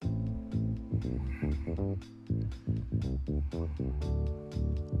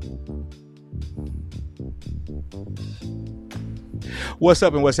What's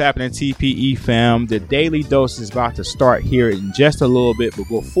up and what's happening, TPE fam? The Daily Dose is about to start here in just a little bit, but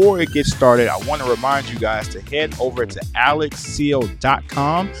before it gets started, I want to remind you guys to head over to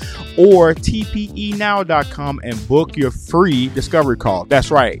alexseal.com or tpenow.com and book your free discovery call.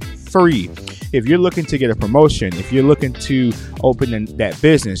 That's right, free. If you're looking to get a promotion, if you're looking to open that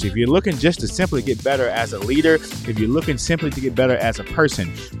business, if you're looking just to simply get better as a leader, if you're looking simply to get better as a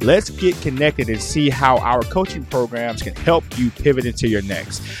person, let's get connected and see how our coaching programs can help you pivot into your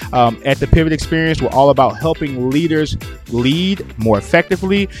next. At the Pivot Experience, we're all about helping leaders lead more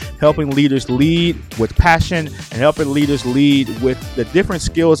effectively, helping leaders lead with passion, and helping leaders lead with the different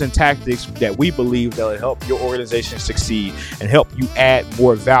skills and tactics that we believe that will help your organization succeed and help you add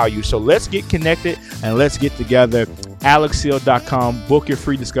more value. So let's get connected and let's get together. alexseal.com. Book your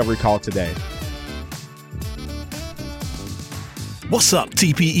free discovery call today. What's up,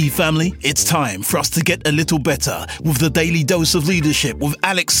 TPE family? It's time for us to get a little better with the Daily Dose of Leadership with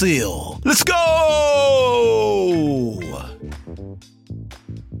Alex Seal. Let's go!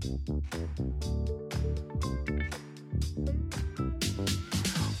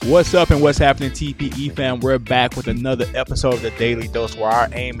 What's up and what's happening, TPE fam? We're back with another episode of the Daily Dose where our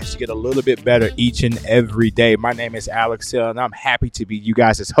aim is to get a little bit better each and every day. My name is Alex Hill, and I'm happy to be you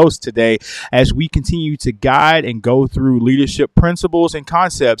guys' host today as we continue to guide and go through leadership principles and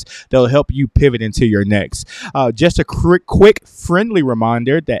concepts that will help you pivot into your next. Just a quick friendly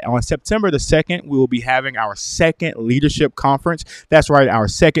reminder that on September the 2nd, we will be having our second leadership conference. That's right, our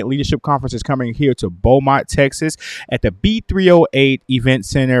second leadership conference is coming here to Beaumont, Texas at the B308 Event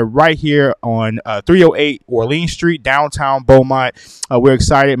Center right here on 308 Orleans Street, downtown Beaumont. We're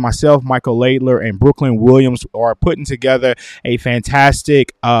excited. Myself, Michael Laidler, and Brooklyn Williams are putting together a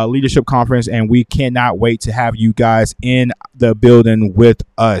fantastic leadership conference, and we cannot wait to have you guys in the building with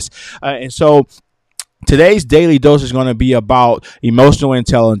us. And so today's Daily Dose is going to be about emotional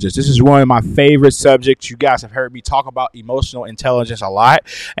intelligence. This is one of my favorite subjects. You guys have heard me talk about emotional intelligence a lot,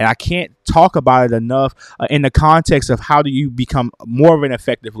 and I can't talk about it enough in the context of how do you become more of an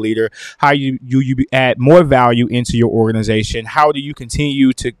effective leader, how you add more value into your organization, how do you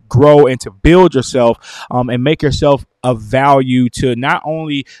continue to grow and to build yourself and make yourself of value to not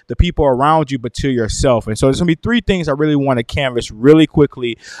only the people around you, but to yourself. And so there's going to be three things I really want to canvas really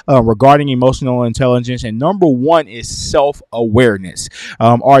quickly regarding emotional intelligence. And number one is self-awareness.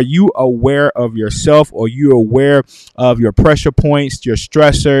 Are you aware of yourself? Are you aware of your pressure points, your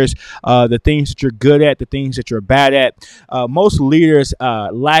stressors, the things that you're good at, the things that you're bad at? Most leaders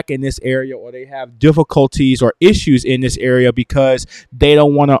lack in this area, or they have difficulties or issues in this area because they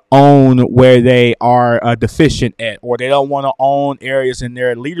don't want to own where they are deficient at, or they don't want to own areas in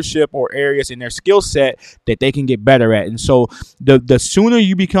their leadership or areas in their skill set that they can get better at. And so the sooner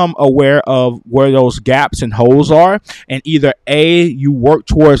you become aware of where those gaps and holes are, and either A, you work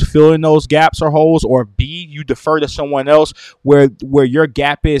towards filling those gaps or holes, or B, you defer to someone else where your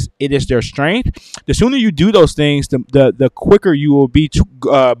gap is, it is their strength. The sooner you do those things, the quicker you will be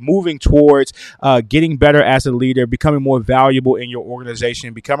moving towards getting better as a leader, becoming more valuable in your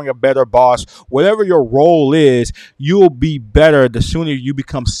organization, becoming a better boss, whatever your role is. You'll be better the sooner you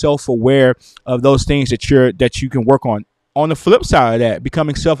become self-aware of those things that you can work on. On the flip side of that,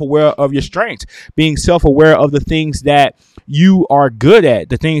 becoming self-aware of your strengths, being self-aware of the things that you are good at,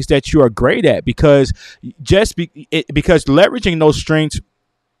 the things that you are great at, because leveraging those strengths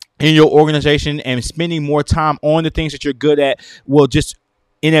in your organization and spending more time on the things that you're good at will just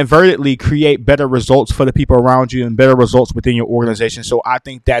inadvertently create better results for the people around you and better results within your organization. So I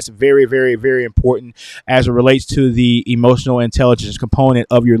think that's very, very, very important as it relates to the emotional intelligence component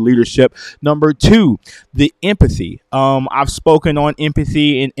of your leadership. Number two, the empathy. I've spoken on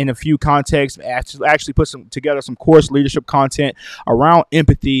empathy in a few contexts. Actually put together some course leadership content around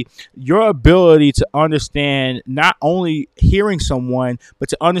empathy. Your ability to understand, not only hearing someone, but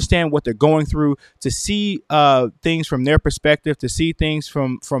to understand what they're going through, to see things from their perspective, to see things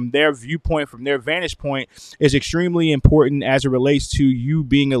from their viewpoint, from their vantage point, is extremely important as it relates to you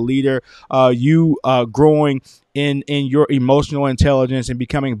being a leader, you growing in your emotional intelligence and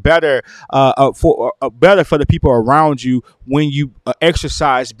becoming better for the people around you when you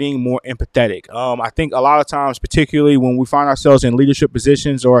exercise being more empathetic. I think a lot of times, particularly when we find ourselves in leadership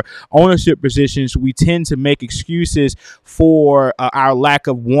positions or ownership positions, we tend to make excuses for our lack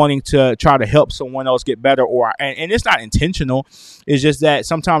of wanting to try to help someone else get better, and it's not intentional. It's just that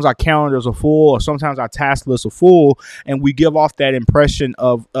sometimes our calendars are full, or sometimes our task lists are full, and we give off that impression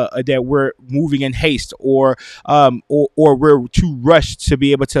of that we're moving in haste, or or we're too rushed to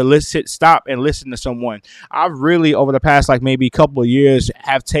be able to stop and listen to someone. I've really, over the past like maybe couple of years,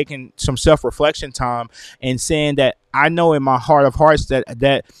 have taken some self-reflection time and saying that I know in my heart of hearts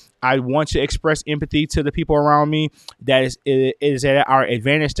that I want to express empathy to the people around me. That is at our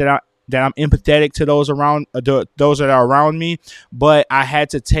advantage that I'm empathetic to those those that are around me. But I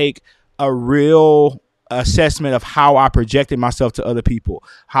had to take a real assessment of how I projected myself to other people.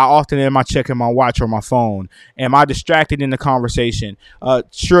 How often am I checking my watch or my phone? Am I distracted in the conversation?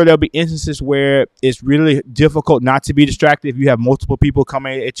 Sure, there'll be instances where it's really difficult not to be distracted if you have multiple people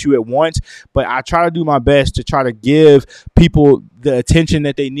coming at you at once. But I try to do my best to try to give people the attention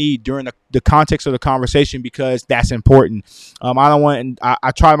that they need during the context of the conversation, because that's important.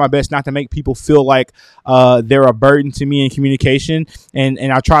 I try my best not to make people feel like they're a burden to me in communication, and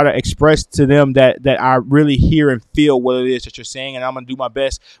I try to express to them that I really hear and feel what it is that you're saying, and I'm gonna do my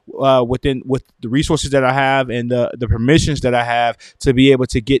best with the resources that I have and the permissions that I have to be able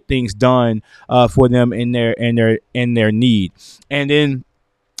to get things done for them in their need. And then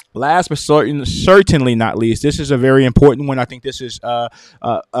last but certainly not least, this is a very important one. I think this is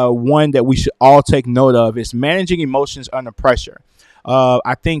one that we should all take note of. Is managing emotions under pressure.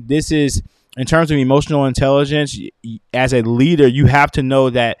 I think this is, in terms of emotional intelligence, as a leader, you have to know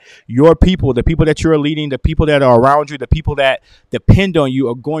that your people, the people that you're leading, the people that are around you, the people that depend on you,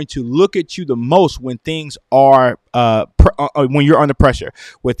 are going to look at you the most when things are when you're under pressure,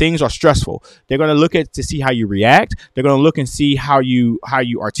 when things are stressful. They're going to look at to see how you react. They're going to look and see how you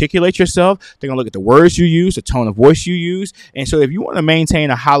articulate yourself. They're going to look at the words you use, the tone of voice you use. And so if you want to maintain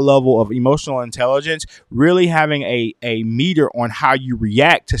a high level of emotional intelligence, really having a meter on how you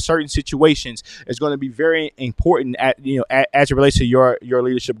react to certain situations is going to be very important as it relates to your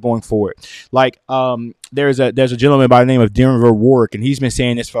leadership going forward. Like there's a gentleman by the name of Denver Warwick, and he's been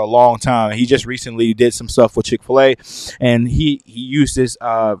saying this for a long time. He just recently did some stuff with Chick-fil-A, and he used this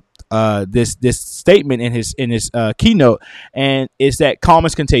this statement in his keynote, and it's that calm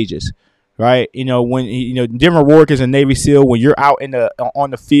is contagious. Right, when Denver Warwick is a Navy SEAL. When you're out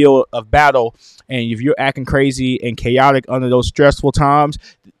on the field of battle, and if you're acting crazy and chaotic under those stressful times,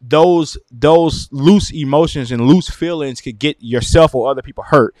 those loose emotions and loose feelings could get yourself or other people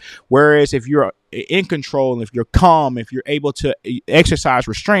hurt. Whereas if you're in control, and if you're calm, if you're able to exercise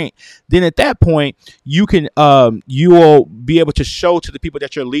restraint, then at that point you will be able to show to the people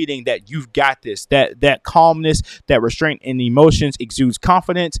that you're leading that you've got this. That calmness, that restraint in emotions exudes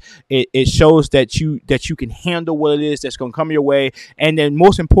confidence. It shows that you can handle what it is that's going to come your way, and then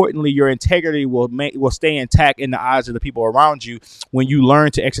most importantly, your integrity will stay intact in the eyes of the people around you when you learn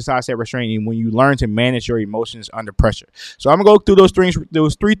to exercise that restraint and when you learn to manage your emotions under pressure. So I'm gonna go through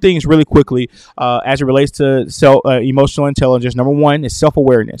those three things really quickly. As it relates to emotional intelligence. Number one is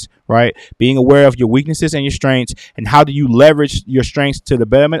self-awareness, right? Being aware of your weaknesses and your strengths, and how do you leverage your strengths to the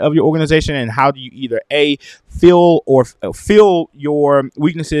betterment of your organization, and how do you either fill your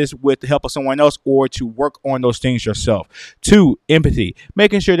weaknesses with the help of someone else, or to work on those things yourself. Two, empathy,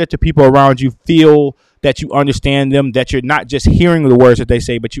 making sure that the people around you feel that you understand them, that you're not just hearing the words that they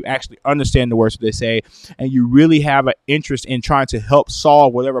say, but you actually understand the words that they say, and you really have an interest in trying to help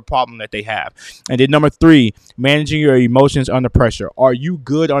solve whatever problem that they have. And then number three, managing your emotions under pressure. Are you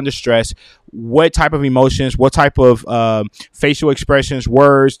good under stress? What type of emotions, what type of facial expressions,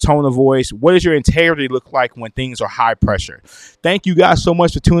 words, tone of voice, what does your integrity look like when things are high pressure? Thank you guys so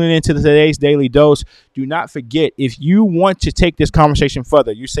much for tuning into today's Daily Dose. Do not forget, if you want to take this conversation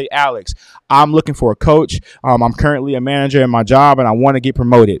further, you say, Alex, I'm looking for a coach. I'm currently a manager in my job and I want to get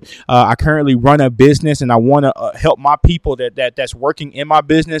promoted. I currently run a business and I want to help my people that's working in my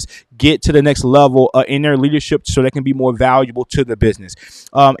business get to the next level in their leadership so they can be more valuable to the business.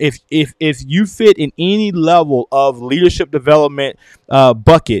 If you fit in any level of leadership development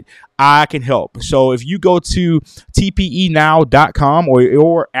bucket, I can help. So if you go to tpenow.com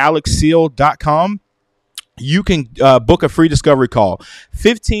or alexseal.com, you can book a free discovery call,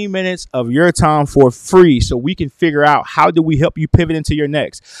 15 minutes of your time for free, so we can figure out how do we help you pivot into your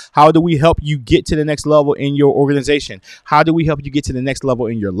next. How do we help you get to the next level in your organization? How do we help you get to the next level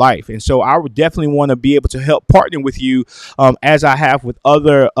in your life? And so I would definitely want to be able to help partner with you as I have with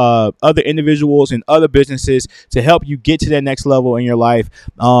other individuals and other businesses to help you get to that next level in your life.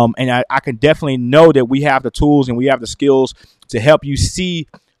 And I can definitely know that we have the tools and we have the skills to help you see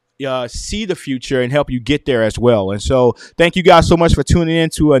the future and help you get there as well. And so thank you guys so much for tuning in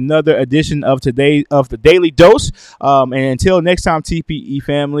to another edition of the Daily Dose. And until next time, TPE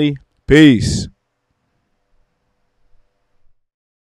family, peace.